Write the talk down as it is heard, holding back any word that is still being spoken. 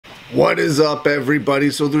What is up,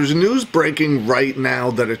 everybody? So there's news breaking right now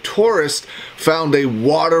that a tourist found a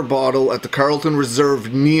water bottle at the Carlton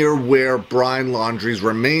Reserve near where Brian Laundrie's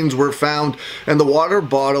remains were found, and the water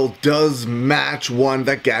bottle does match one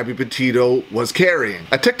that Gabby Petito was carrying.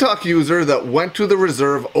 A TikTok user that went to the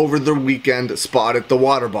reserve over the weekend spotted the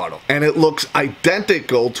water bottle, and it looks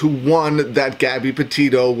identical to one that Gabby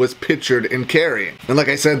Petito was pictured in carrying. And like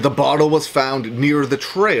I said, the bottle was found near the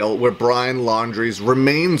trail where Brian Laundrie's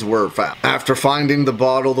remains were found. After finding the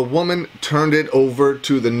bottle, the woman turned it over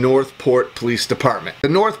to the Northport Police Department. The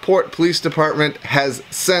Northport Police Department has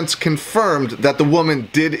since confirmed that the woman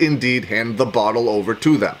did indeed hand the bottle over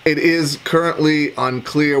to them. It is currently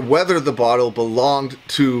unclear whether the bottle belonged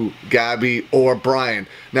to Gabby or Brian.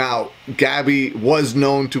 Now, Gabby was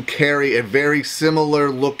known to carry a very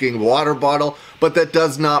similar looking water bottle, but that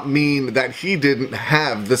does not mean that he didn't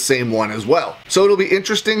have the same one as well. So it'll be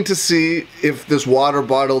interesting to see if this water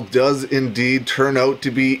bottle does indeed turn out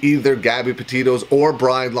to be either Gabby Petito's or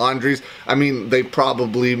Brian Laundrie's. I mean, they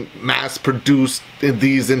probably mass produced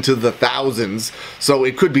these into the thousands, so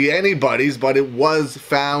it could be anybody's, but it was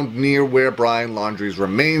found near where Brian Laundrie's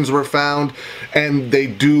remains were found, and they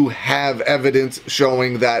do have evidence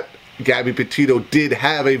showing that Gabby Petito did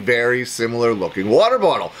have a very similar looking water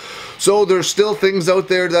bottle. So there's still things out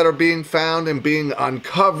there that are being found and being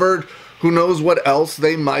uncovered. Who knows what else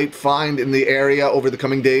they might find in the area over the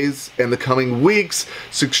coming days and the coming weeks.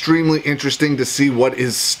 It's extremely interesting to see what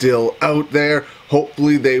is still out there.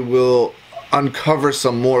 Hopefully they will uncover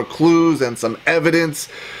some more clues and some evidence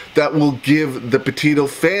that will give the Petito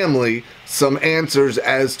family some answers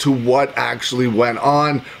as to what actually went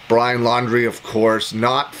on. Brian Laundrie, of course,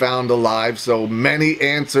 not found alive, so many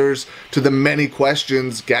answers to the many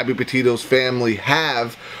questions Gabby Petito's family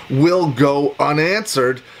have will go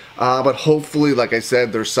unanswered. But hopefully, like I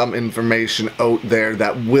said, there's some information out there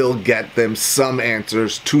that will get them some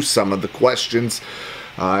answers to some of the questions.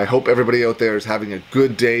 I hope everybody out there is having a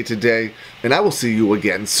good day today, and I will see you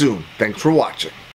again soon. Thanks for watching.